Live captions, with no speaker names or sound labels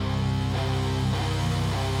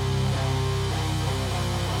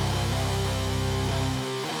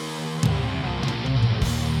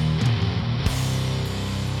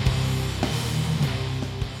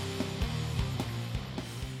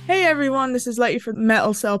everyone, this is Letty from the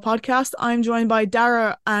Metal Cell podcast. I'm joined by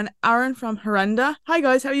Darragh and Arron from Horrenda. Hi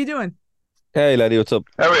guys, how are you doing? Hey, laddie, what's up?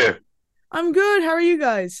 How are you? I'm good. How are you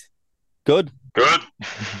guys? Good. Good.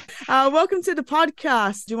 Welcome to the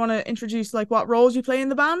podcast. Do you want to introduce what roles you play in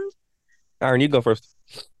the band? Aaron, you go first.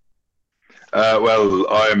 Well,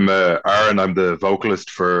 I'm Arron. I'm the vocalist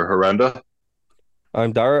for Horrenda.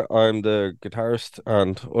 I'm Darragh. I'm the guitarist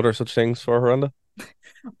and other such things for Horrenda.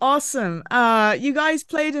 Awesome. You guys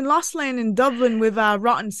played in Lost Lane in Dublin with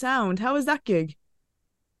Rotten Sound. How was that gig?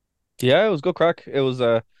 Yeah, it was good crack. It was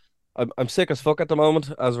I'm sick as fuck at the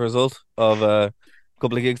moment as a result of a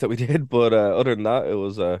couple of gigs that we did, but other than that, it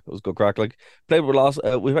was good crack. Like played with Lost,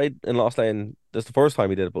 we played in Lost Lane. This is the first time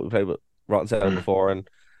we did it, but we played with Rotten Sound Mm. before, and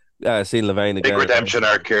seen Levain Big again. redemption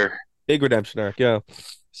arc here. Big redemption arc, yeah.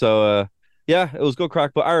 So yeah, it was good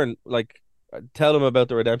crack. But Aaron, tell them about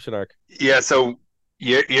the redemption arc. Yeah, so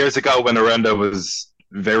years ago when Horrenda was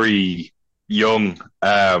very young,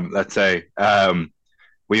 let's say,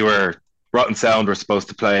 we were Rotten Sound were supposed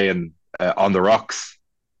to play in on the rocks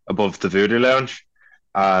above the Voodoo Lounge,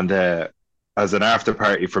 and as an after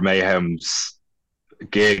party for Mayhem's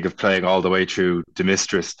gig of playing all the way through The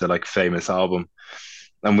Mistress, the famous album.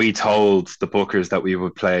 And we told the bookers that we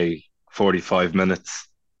would play 45 minutes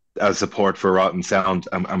as support for Rotten Sound,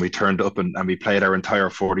 and we turned up and we played our entire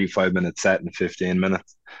 45-minute set in 15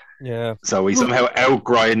 minutes. Yeah, So we somehow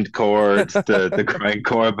outgrindcored the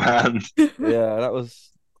grindcore band. yeah, that was.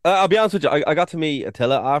 I'll be honest with you. I got to meet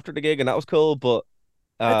Attila after the gig, and that was cool. But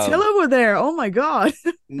Attila were there. Oh my God.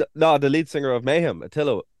 no, the lead singer of Mayhem,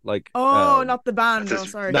 Attila, Oh, not the band. That's Oh,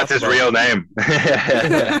 his, sorry. that's his real name.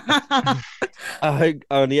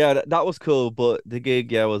 and yeah, that was cool. But the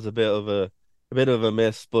gig, yeah, was a bit of a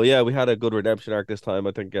miss. But yeah, we had a good redemption arc this time.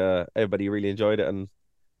 I think everybody really enjoyed it, and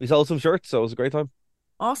we sold some shirts, so it was a great time.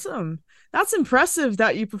 Awesome. That's impressive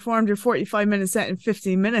that you performed your 45-minute set in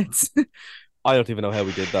 15 minutes. I don't even know how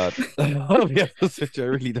we did that. I'll be honest with you, I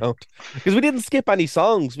really don't, because we didn't skip any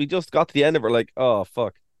songs. We just got to the end of it, like, oh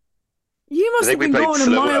fuck. You I must have think we been played going a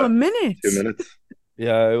slow mile a at minute. 2 minutes.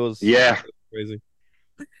 Yeah, it was Yeah, crazy.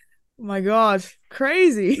 Oh my God.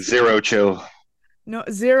 Crazy. zero chill. No,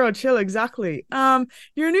 zero chill, exactly.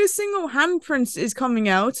 Your new single Handprints is coming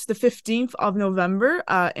out the 15th of November,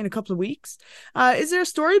 in a couple of weeks. Is there a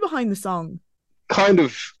story behind the song? Kind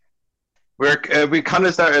of. We kind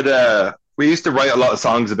of started. We used to write a lot of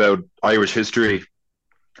songs about Irish history,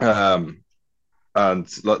 um, and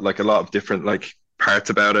a lot of different parts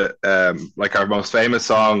about it. Like our most famous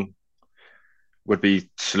song would be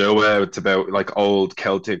Slua. It's about old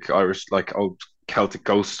Celtic Irish, old Celtic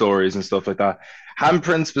ghost stories and stuff like that.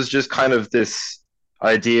 Handprints was just kind of this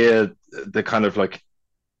idea, the kind of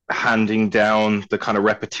handing down the kind of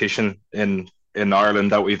repetition in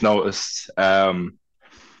Ireland that we've noticed. Uh,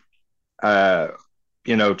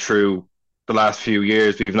 through the last few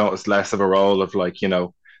years, we've noticed less of a role of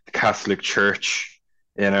the Catholic Church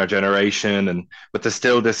in our generation, and but there's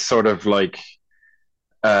still this sort of who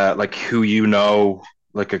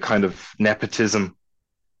like a kind of nepotism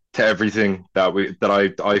to everything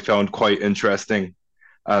that I found quite interesting,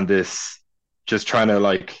 and this just trying to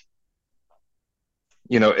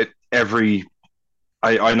it every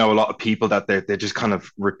I know a lot of people that they just kind of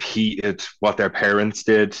repeated what their parents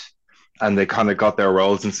did, and they kind of got their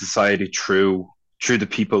roles in society through the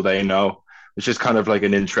people they know. It's just kind of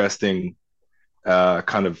an interesting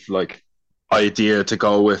kind of idea to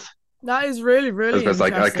go with, That is really, as really best I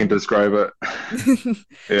can interesting. describe it.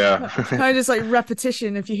 Yeah. It's kind of just like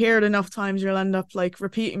repetition. If you hear it enough times, you'll end up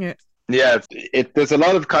repeating it. Yeah, there's a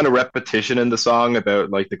lot of kind of repetition in the song about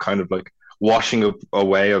the kind of washing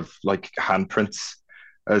away of handprints,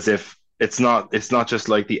 as if it's not just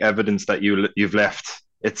the evidence that you've left.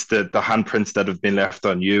 It's the handprints that have been left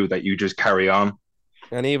on you that you just carry on.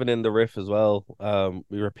 And even in the riff as well,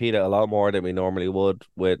 we repeat it a lot more than we normally would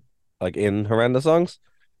with in Horrenda songs.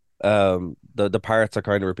 The parts are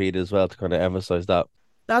kind of repeated as well to kind of emphasize that.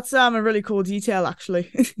 That's a really cool detail, actually.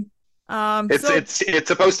 It's So it's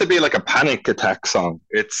supposed to be like a panic attack song.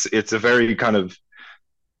 It's a very kind of,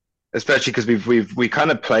 especially because we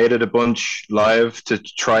kind of played it a bunch live to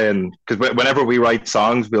try, and because whenever we write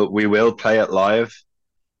songs, we will play it live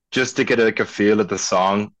just to get a feel of the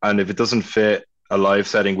song. And if it doesn't fit a live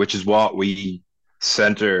setting, which is what we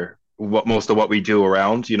center what most of what we do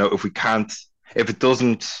around, if it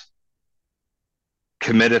doesn't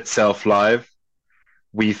commit itself live,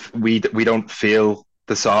 we don't feel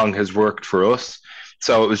the song has worked for us.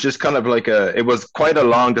 So it was just kind of it was quite a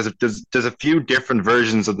long. There's a few different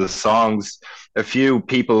versions of the songs. A few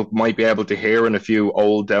people might be able to hear in a few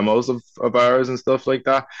old demos of ours and stuff like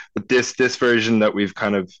that. But this version that we've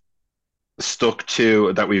kind of stuck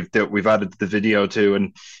to that we've added the video to,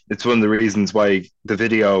 and it's one of the reasons why the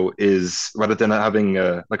video is, rather than having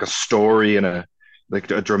like a story and a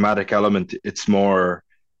dramatic element, it's more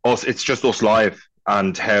us. It's just us live,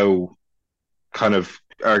 and how kind of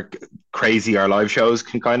our crazy our live shows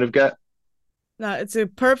can kind of get. No, it's a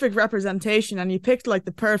perfect representation, and you picked like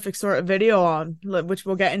the perfect sort of video on, which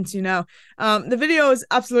we'll get into now. The video is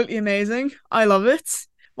absolutely amazing. I love it.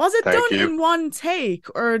 Was it Thank done you. in one take,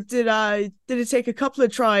 or did it take a couple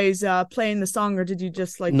of tries playing the song, or did you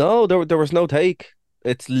just like? No, there was no take.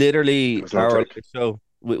 It's There literally was no our take. live show.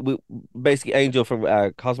 We basically Angel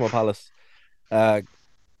from Cosmo Palace uh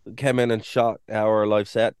came in and shot our live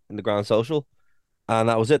set in the Grand Social, and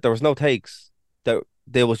that was it. There was no takes.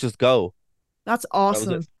 There was just go. That's That was it.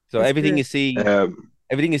 awesome. So It's great. everything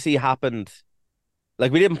you see happened.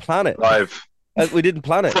 Like we didn't plan it. Live. We didn't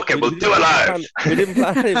plan it. Fuck it, we'll do it live. We didn't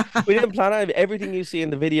plan it. We didn't plan it. Everything you see in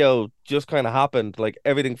the video just kind of happened. Like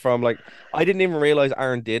everything from like I didn't even realize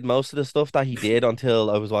Arron did most of the stuff that he did until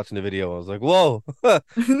I was watching the video. I was like, whoa, that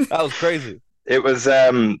was crazy. It was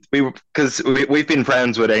because we've been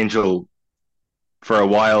friends with Angel for a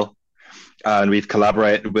while, and we've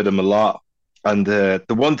collaborated with him a lot. And the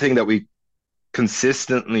one thing that we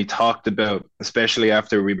consistently talked about, especially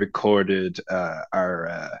after we recorded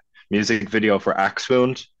our music video for Axe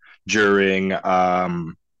Wound during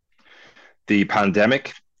the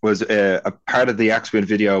pandemic, was a part of the Axe Wound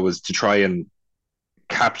video was to try and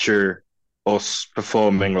capture us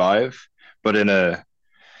performing live, but not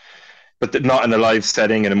in a live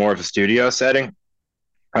setting, in a more of a studio setting.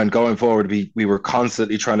 And going forward, we were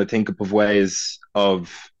constantly trying to think up of ways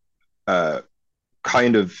of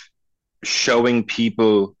kind of showing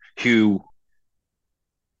people who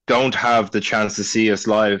don't have the chance to see us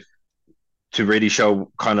live, to really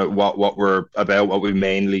show kind of what we're about, what we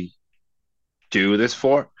mainly do this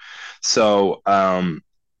for. So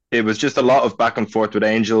it was just a lot of back and forth with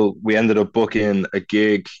Angel. We ended up booking a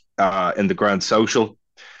gig in the Grand Social,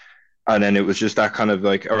 and then it was just that kind of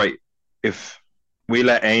like, all right, if we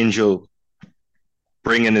let Angel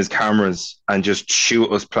bring in his cameras and just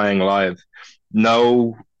shoot us playing live,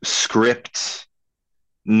 no script,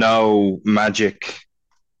 no magic,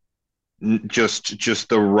 just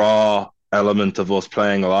the raw element of us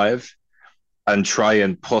playing live, and try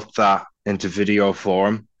and put that into video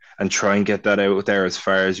form and try and get that out there as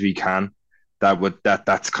far as we can. That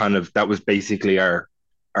was basically our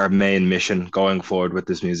main mission going forward with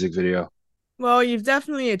this music video. Well, you've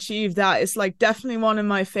definitely achieved that. It's like definitely one of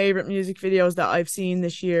my favorite music videos that I've seen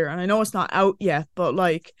this year. And I know it's not out yet, but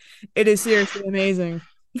like it is seriously amazing.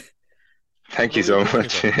 Thank you so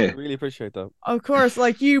much. I really appreciate that. Of course,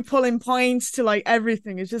 like you pulling points to like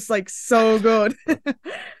everything. It's just like so good.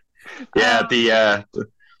 Yeah,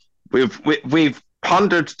 we've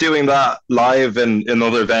pondered doing that live in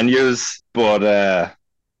other venues, but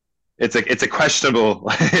it's a questionable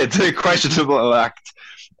it's a questionable act,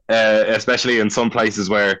 especially in some places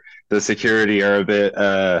where the security are a bit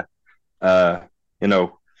you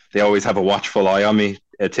know, they always have a watchful eye on me,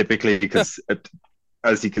 typically, because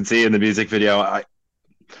as you can see in the music video,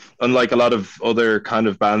 unlike a lot of other kind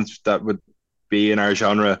of bands that would be in our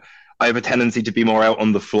genre, I have a tendency to be more out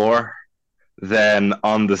on the floor than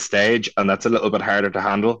on the stage, and that's a little bit harder to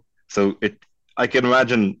handle. So I can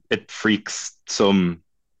imagine it freaks some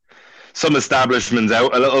establishments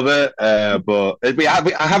out a little bit, but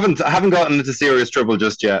I haven't gotten into serious trouble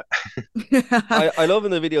just yet. I love in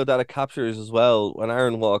the video that it captures as well when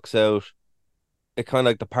Arron walks out. It kind of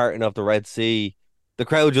like the parting of the Red Sea. The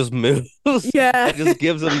crowd just moves. Yeah. It just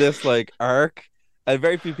gives him this like arc, and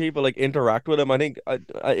very few people like interact with him. I think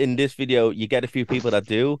in this video you get a few people that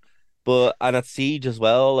do, and at Siege as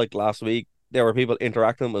well. Like last week, there were people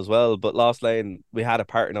interacting with him as well. But Lost Lane, we had a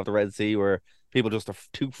parting of the Red Sea where people just are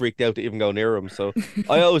too freaked out to even go near him. So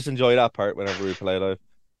I always enjoy that part whenever we play live.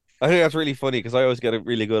 I think that's really funny because I always get a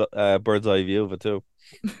really good bird's eye view of it too.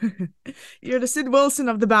 You're the Sid Wilson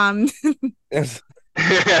of the band. Yes.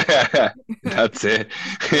 That's it.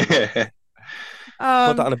 Put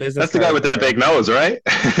that on a business. That's the guy with the big nose, right?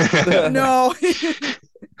 No.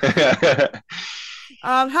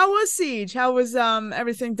 How was Siege? How was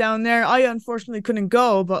everything down there? I unfortunately couldn't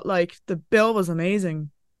go, but like the bill was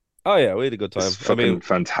amazing. Oh yeah, we had a good time. It's fucking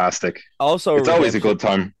fantastic. Also, it's always a good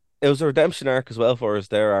time. It was a redemption arc as well for us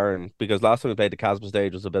there, Arron, because last time we played the Casbah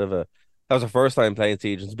stage was that was our first time playing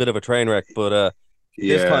Siege. It's a bit of a train wreck, but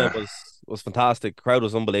this time was fantastic. The crowd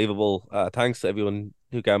was unbelievable. Thanks to everyone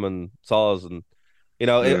who came and saw us, and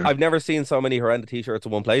I've never seen so many Horrenda t-shirts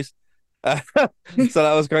in one place. So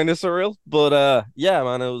that was kind of surreal. But yeah,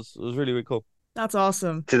 man, it was really, really cool. That's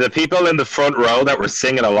awesome. To the people in the front row that were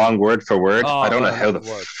singing along word for word, I Oh don't know man, how it the was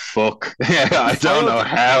wild. fuck. I I don't don't know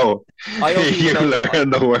how I don't you even know learn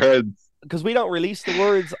the words. because we don't release the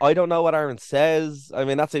words. I don't know what Aaron says. I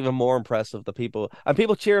mean, that's even more impressive. The people and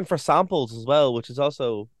people cheering for samples as well, which is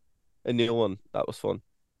also a new one. That was fun.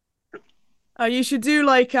 You should do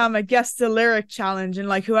like a guess the lyric challenge, and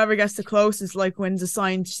like whoever gets the closest like wins a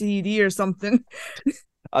signed CD or something.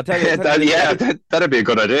 I'll tell you this, Yeah, Letty. that'd be a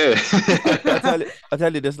good idea. I'll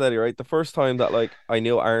tell you this, Letty. Right, the first time that like I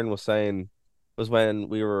knew Aaron was saying was when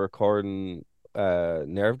we were recording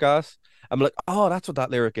Nerve Gas. I'm like, oh, that's what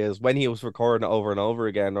that lyric is. When he was recording it over and over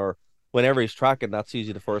again, or whenever he's tracking, that's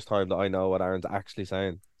usually the first time that I know what Aaron's actually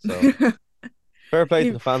saying. So fair play to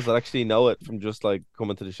You- the fans that actually know it from just like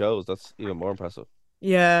coming to the shows. That's even more impressive.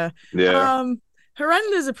 yeah. Yeah.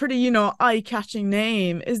 Horrenda is a pretty, eye-catching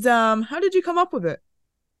name. Is how did you come up with it?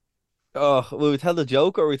 Oh, will we tell the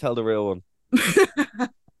joke or we tell the real one?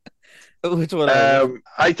 Which one? Aaron?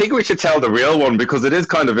 I think we should tell the real one because it is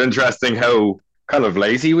kind of interesting how kind of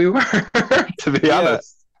lazy we were, to be Yeah,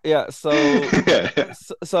 honest. yeah.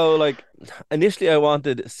 So like initially I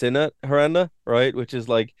wanted Sinnet Horrenda, right? Which is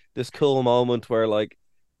like this cool moment where like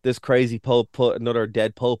this crazy pope put another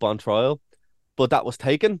dead pope on trial, but that was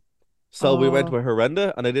taken. So we went Oh, with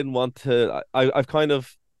Horrenda, and I didn't want to. I've kind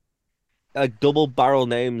of like double barrel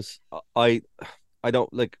names. I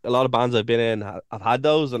don't like a lot of bands I've been in. I've had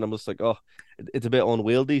those, and I'm just like, oh, it's a bit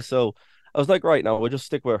unwieldy. So I was like, right now we'll just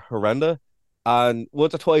stick with Horrenda. And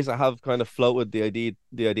once or twice I have kind of floated the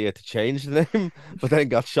idea to change the name, but then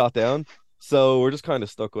got shot down. So we're just kind of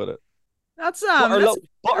stuck with it. that's But that's our that's a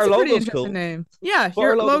pretty logo's interesting cool. name. Yeah, But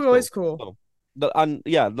your our logo's logo cool. is cool. So and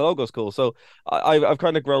yeah, the logo's cool. So I've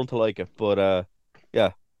kind of grown to like it. But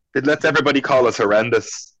yeah, It lets everybody call us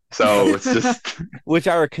horrendous. So it's just which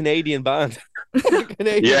are a Canadian band, a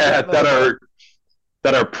Canadian yeah, death metal band.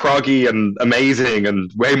 that are proggy and amazing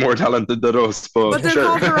and way more talented than us, But but they're sure.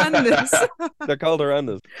 called horrendous. They're called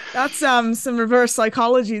Horrendous. That's some reverse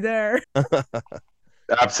psychology there.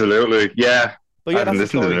 Absolutely. Yeah. But I yeah, haven't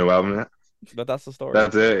that's the listened to the story. new album yet. But that's the story.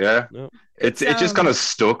 That's it, yeah. Yeah. It's It just kind of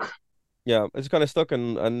stuck. Yeah, it's kind of stuck,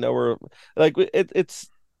 and now we're like it's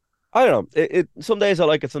I don't know. Some days I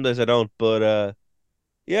like it, some days I don't. But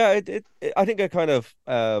yeah, I think I kind of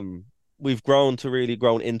we've grown to really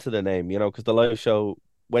grown into the name, because the live show,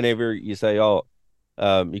 whenever you say, oh,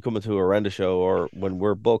 you come into a render show, or when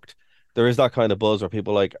we're booked, there is that kind of buzz where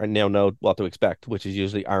people like are now know what to expect, which is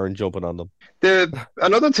usually Aaron jumping on them. The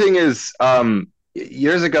another thing is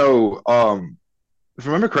years ago, if I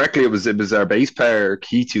remember correctly, it was our bass player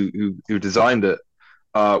Keith who designed it.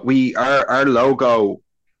 We our logo,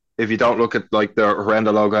 if you don't look at like the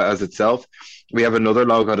Horrenda logo as itself, we have another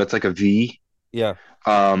logo that's like a V. Yeah,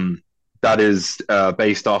 Um, that is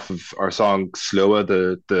based off of our song Slua,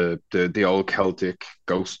 the old Celtic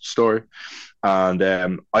ghost story. And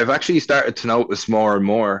I've actually started to notice more and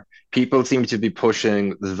more people seem to be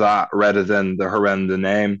pushing that rather than the Horrenda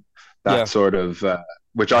name. That yeah, sort of,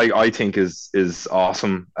 which I think is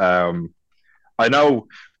awesome. I know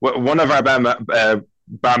one of our band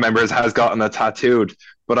members has gotten a tattooed,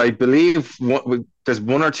 but I believe there's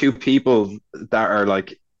one or two people that are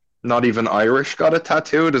like not even Irish got it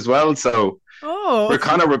tattooed as well. So Oh, we're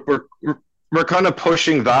kind of we're kind of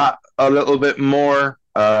pushing that a little bit more.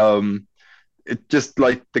 It just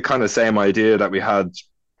like the kind of same idea that we had,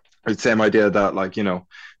 the same idea that like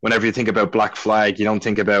whenever you think about Black Flag, you don't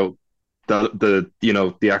think about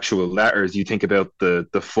the actual letters. You think about the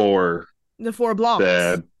four the four blocks.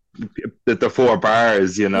 the the four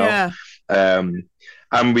bars. Yeah. Um,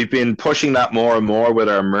 and we've been pushing that more and more with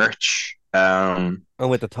our merch. and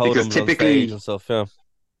with the Because totems on stage typically and stuff. Yeah,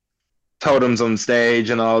 totems on stage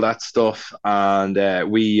and all that stuff, and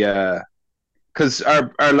we because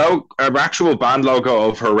our actual band logo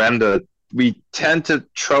of Horrenda, we tend to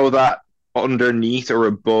throw that underneath or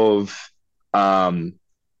above um,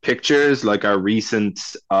 pictures, like our recent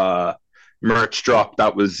merch drop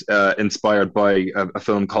that was inspired by a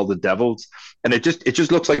film called The Devils, and it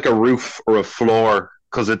just looks like a roof or a floor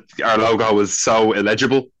because our logo is so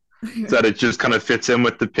illegible that it just kind of fits in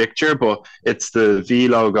with the picture. But it's the V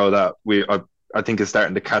logo that I think is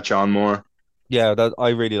starting to catch on more. yeah. That I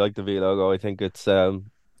really like the V logo. I think it's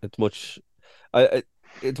much, I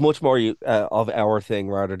it's much more of our thing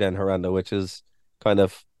rather than Horrenda, which is kind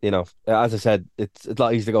of as I said, it's a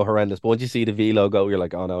lot easier to go horrendous. But once you see the V logo, you're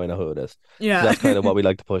like, oh no, I know who it is. So Yeah. that's kind of what we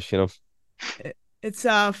like to push. It's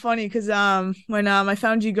funny because when I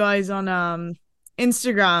found you guys on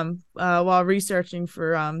Instagram while researching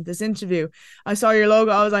for this interview, I saw your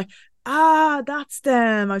logo. I was like, Ah, that's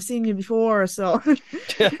them. I've seen you before, so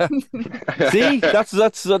See,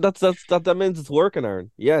 that means it's working,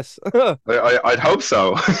 Aaron. Yes. I'd hope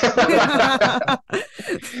so.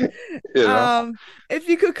 You know. um, if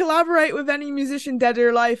you could collaborate with any musician dead or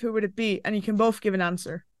alive, who would it be? And you can both give an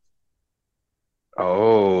answer.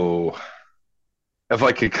 Oh, if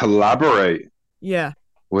I could collaborate Yeah.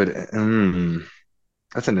 with,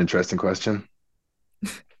 that's an interesting question.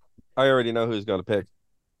 I already know who's gonna pick.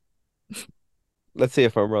 Let's see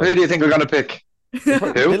if I'm Who wrong. do you think we're gonna pick? Who?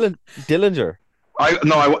 Dillinger.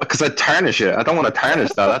 Because I tarnish it. I don't want to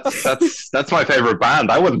tarnish that. That's my favorite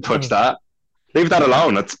band. I wouldn't touch that. Leave that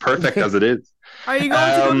alone. It's perfect as it is. Are you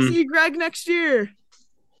going to go see Greg next year?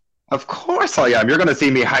 Of course I am. You're going to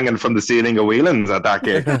see me hanging from the ceiling of Whelan's at that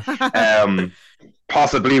gig.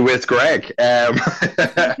 Possibly with Greg. But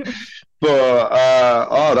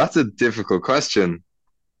that's a difficult question.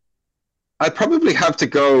 I'd probably have to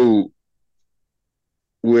go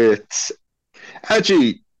with.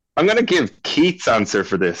 Actually, I'm going to give Keith's answer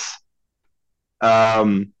for this.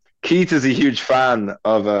 Keith is a huge fan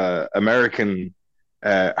of a American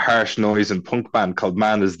harsh noise and punk band called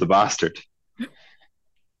Man is the Bastard.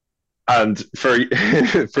 And for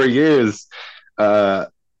for years,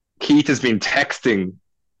 Keith has been texting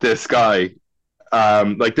this guy.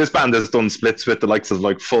 Like this band has done splits with the likes of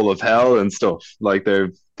like Full of Hell and stuff. Like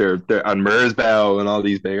they're and Mersbell and all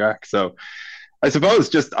these big acts. So I suppose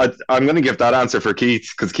I'm going to give that answer for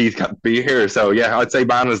Keith because Keith can't be here. So yeah, I'd say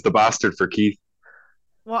Man is the Bastard for Keith.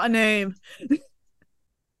 What a name.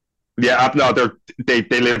 Yeah, no, they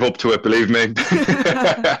live up to it, believe me.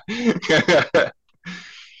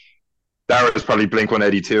 Darragh is probably Blink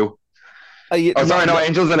 182. Oh, sorry, no,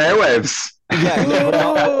 Angels and Airwaves.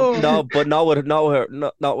 Yeah, but not with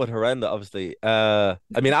Horrenda, obviously. I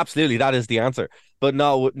mean, absolutely, that is the answer, but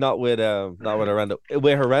not with Horrenda.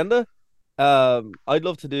 With Horrenda, I'd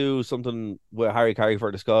love to do something with Harry Carey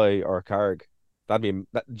for the Sky or Carg.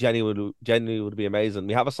 Jenny would be amazing.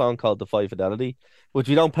 We have a song called The Five Fidelity, which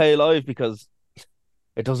we don't play live because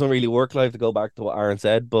it doesn't really work live, to go back to what Arron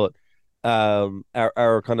said, but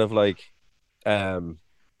our kind of like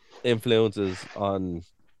influences on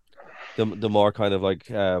the more kind of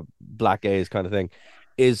like black gaze kind of thing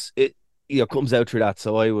is it comes out through that.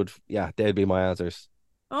 So they'd be my answers.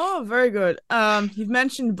 Oh, very good. You've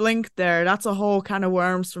mentioned Blink there. That's a whole can of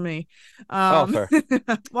worms for me. Fair.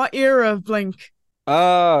 What era of Blink?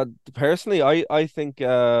 Personally, I think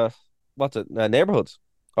what's it? Neighborhoods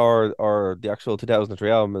or the actual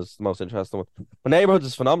 2003 album is the most interesting one. But Neighborhoods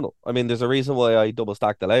is phenomenal. I mean, there's a reason why I double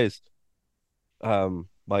stack delays.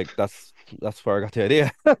 Like that's where I got the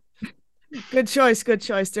idea. Good choice.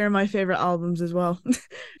 They're my favorite albums as well.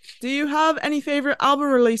 Do you have any favorite album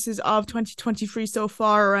releases of 2023 so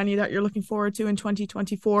far, or any that you're looking forward to in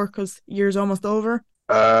 2024? Because year's almost over.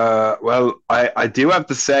 Well, I do have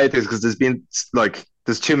to say this because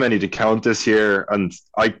there's too many to count this year, and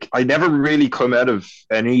I never really come out of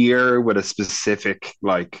any year with a specific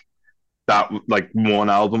like one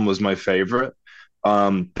album was my favorite.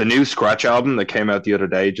 The new Scratch album that came out the other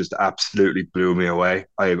day just absolutely blew me away.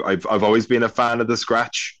 I've always been a fan of the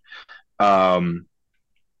Scratch, but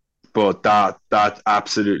that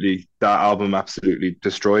album absolutely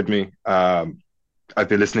destroyed me. I've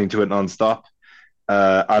been listening to it nonstop.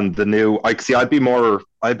 And the new, I'd be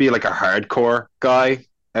like a hardcore guy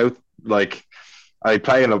out. Like I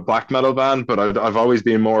play in a black metal band, but I've always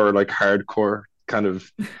been more like hardcore kind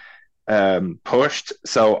of pushed.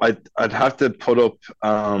 So I'd have to put up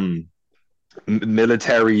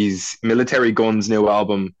Military Gun's new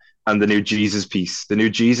album and the new Jesus Piece. The new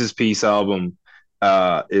Jesus Piece album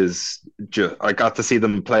is just, I got to see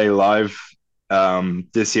them play live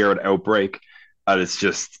this year at Outbreak, and it's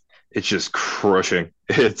just crushing.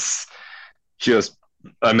 It's just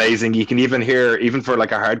amazing. You can even hear, even for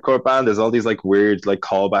like a hardcore band, there's all these like weird like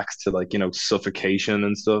callbacks to like Suffocation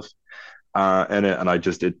and stuff in it,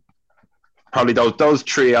 and it probably those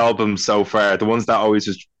three albums so far, the ones that always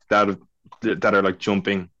just that are like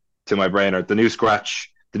jumping to my brain are the new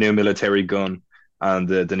Scratch, the new Military Gun, and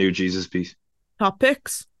the new Jesus Piece. Top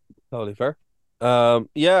picks. Totally fair.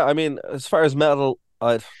 Yeah, I mean, as far as metal,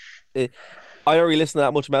 I don't really listen to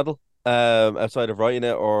that much metal outside of writing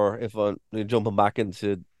it, or if I'm jumping back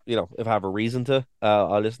into, if I have a reason to,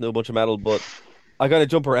 I'll listen to a bunch of metal. But I kind of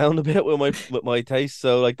jump around a bit with my taste.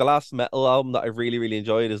 So like the last metal album that I really really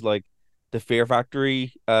enjoyed is like the Fear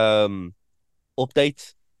Factory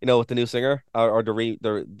updates, with the new singer, or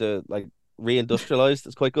the like re-industrialized.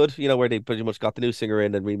 It's quite good, where they pretty much got the new singer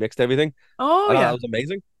in and remixed everything. Oh, and yeah. that was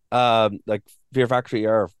amazing. Like Fear Factory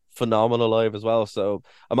are phenomenal live as well. So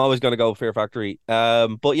I'm always going to go Fear Factory.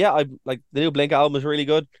 But yeah, I like the new Blink album is really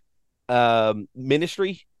good.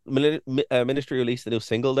 Ministry released a new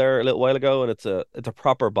single there a little while ago, and it's a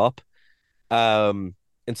proper bop.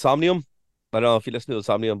 Insomnium. I don't know if you listen to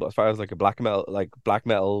Insomnium, but as far as like a black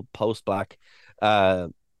metal, post black, uh,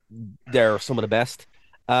 they're some of the best.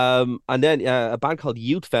 And then a band called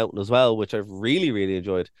Youth Fountain as well, which I've really, really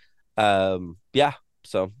enjoyed. Yeah,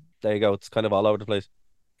 so there you go. It's kind of all over the place.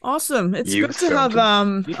 Awesome. It's good Youth to have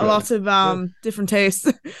Fountain. Youth a lot Fountain. of Yeah. different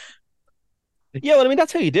tastes. Yeah, well, I mean,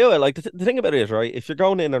 that's how you do it. Like the thing about it is, right, if you're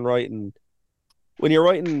going in and writing, when you're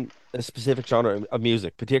writing a specific genre of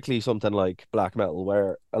music, particularly something like black metal,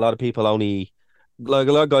 where a lot of people only, like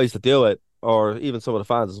a lot of guys that do it, or even some of the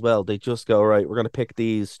fans as well, they just go, right, we're going to pick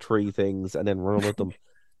these three things and then run with them.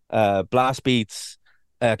 Blast beats,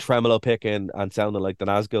 tremolo picking, and sounding like the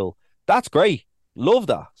Nazgul. That's great. Love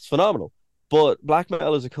that. It's phenomenal. But black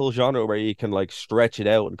metal is a cool genre where you can like stretch it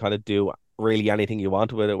out and kind of do really anything you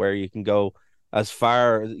want with it, where you can go as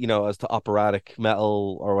far, as to operatic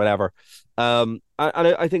metal or whatever. And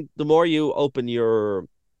I think the more you open your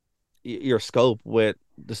scope with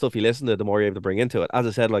the stuff you listen to, the more you're able to bring into it. As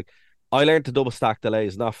I said, like I learned to double stack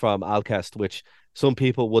delays not from Alcest, which some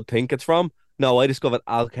people would think it's from. No, I discovered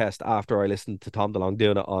Alcest after I listened to Tom DeLonge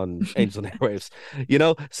doing it on Angels and Airwaves.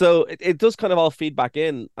 So it does kind of all feed back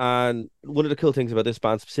in. And one of the cool things about this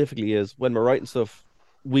band specifically is when we're writing stuff,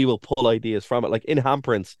 we will pull ideas from it. Like in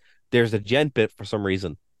Handprints, there's a gent bit for some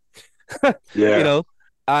reason, you Yeah. know,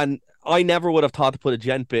 and I never would have thought to put a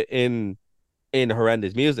gent bit in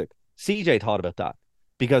Horrenda's music. CJ thought about that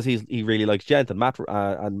because he really likes gent and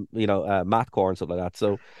mathcore and stuff like that.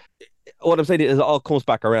 So what I'm saying is it all comes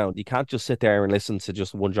back around. You can't just sit there and listen to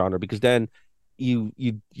just one genre because then you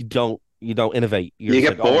don't innovate. You're You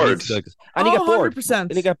just get like, oh, it bored. needs to be like this. And you Oh, get bored. And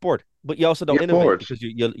 100%. you get bored. But you also You don't get innovate bored. because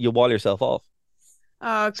you wall yourself off.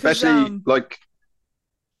 Cause Especially like,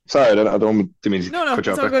 sorry, didn't mean to no, no, cut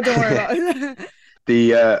you it's off all there. good. Don't worry about it.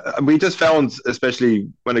 The we just found, especially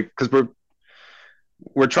because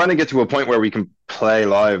we're trying to get to a point where we can play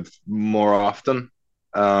live more often.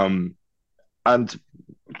 And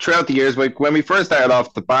throughout the years, like when we first started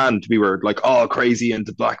off the band, we were like all crazy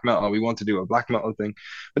into black metal. We want to do a black metal thing,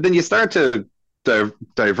 but then you start to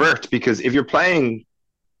divert because if you're playing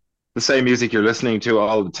the same music you're listening to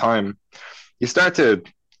all the time, you start to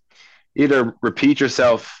either repeat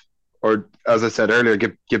yourself or, as I said earlier,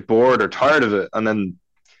 get bored or tired of it, and then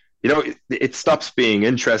it stops being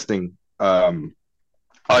interesting.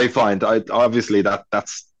 I find I obviously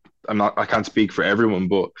that's I can't speak for everyone,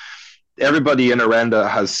 but everybody in Horrenda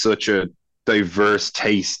has such a diverse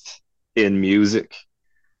taste in music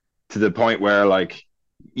to the point where like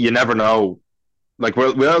you never know. Like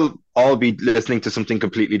we'll all be listening to something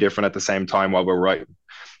completely different at the same time while we're writing,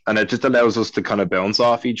 and it just allows us to kind of bounce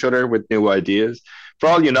off each other with new ideas. For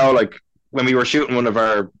all you know, like when we were shooting one of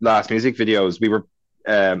our last music videos, we were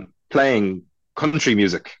playing country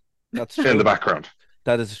music That's in the true. background.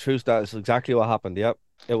 That is true. That is exactly what happened. Yep.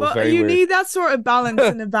 It was But very you weird. need that sort of balance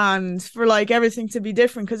in a band for like everything to be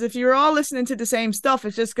different. Because if you're all listening to the same stuff,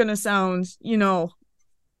 it's just gonna sound,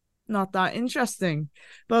 not that interesting.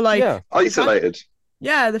 But like, Yeah. Isolated.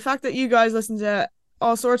 yeah, the fact that you guys listen to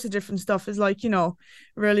all sorts of different stuff is like,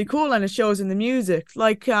 really cool, and it shows in the music.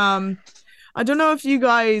 Like, I don't know if you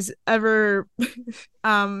guys ever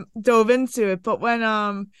dove into it, but when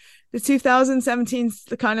the 2017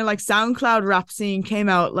 the kind of like SoundCloud rap scene came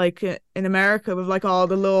out like in America with like all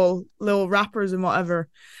the little rappers and whatever,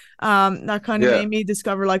 that kind of Yeah. made me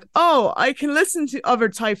discover like, oh, I can listen to other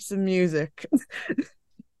types of music.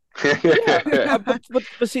 Yeah, but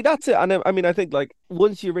see that's it, and I mean I think like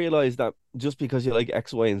once you realize that just because you like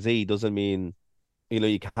X, Y, and Z doesn't mean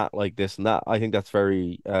you can't like this and that. I think that's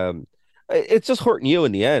very it's just hurting you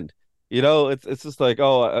in the end. It's just like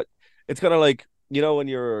it's kind of like when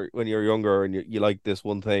you're younger and you like this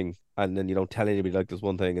one thing and then you don't tell anybody you like this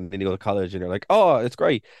one thing and then you go to college and you're like, oh, it's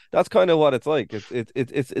great. That's kind of what it's like.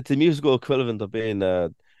 It's a musical equivalent of being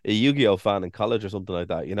a Yu-Gi-Oh fan in college or something like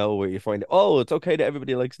that, where you find, oh, it's okay that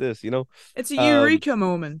everybody likes this. It's a Um, eureka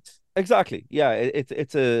moment. exactly. Yeah, Yeah.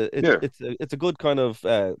 it's a good kind of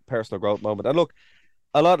personal growth moment. And look,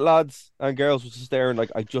 a lot of lads and girls will just there and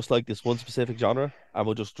like, I just like this one specific genre and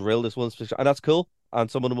we'll just drill this one specific, and that's cool. And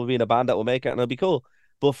some of them will be in a band that will make it and it'll be cool.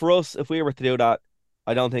 But for us, if we were to do that,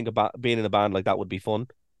 I don't think about being in a band like that would be fun.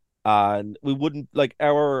 And we wouldn't like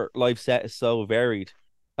our life set is so varied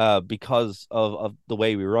because of the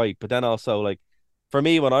way we write. But then also like for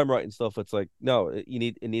me when I'm writing stuff, it's like no, it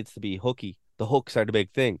needs to be hooky. The hooks are the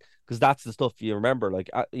big thing because that's the stuff you remember. Like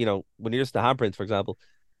when you're just the handprints, for example,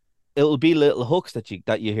 it'll be little hooks that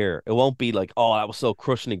you hear. It won't be like, oh, that was so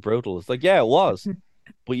crushingly brutal. It's like, yeah, it was,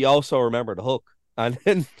 but you also remember the hook, and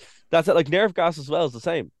then that's it. Like nerve gas as well is the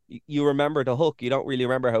same. You remember the hook. You don't really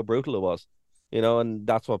remember how brutal it was, and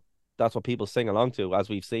that's what people sing along to, as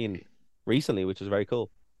we've seen recently, which is very cool.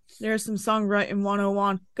 There's some songwriting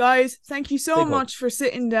 101. Guys, thank you so Big hook. much for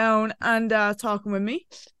sitting down and talking with me.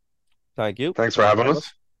 Thank you. Thanks for having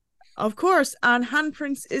us. Of course, and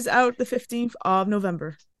Handprints is out the 15th of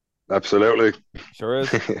November. Absolutely. Sure is.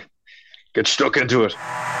 Get stuck into it.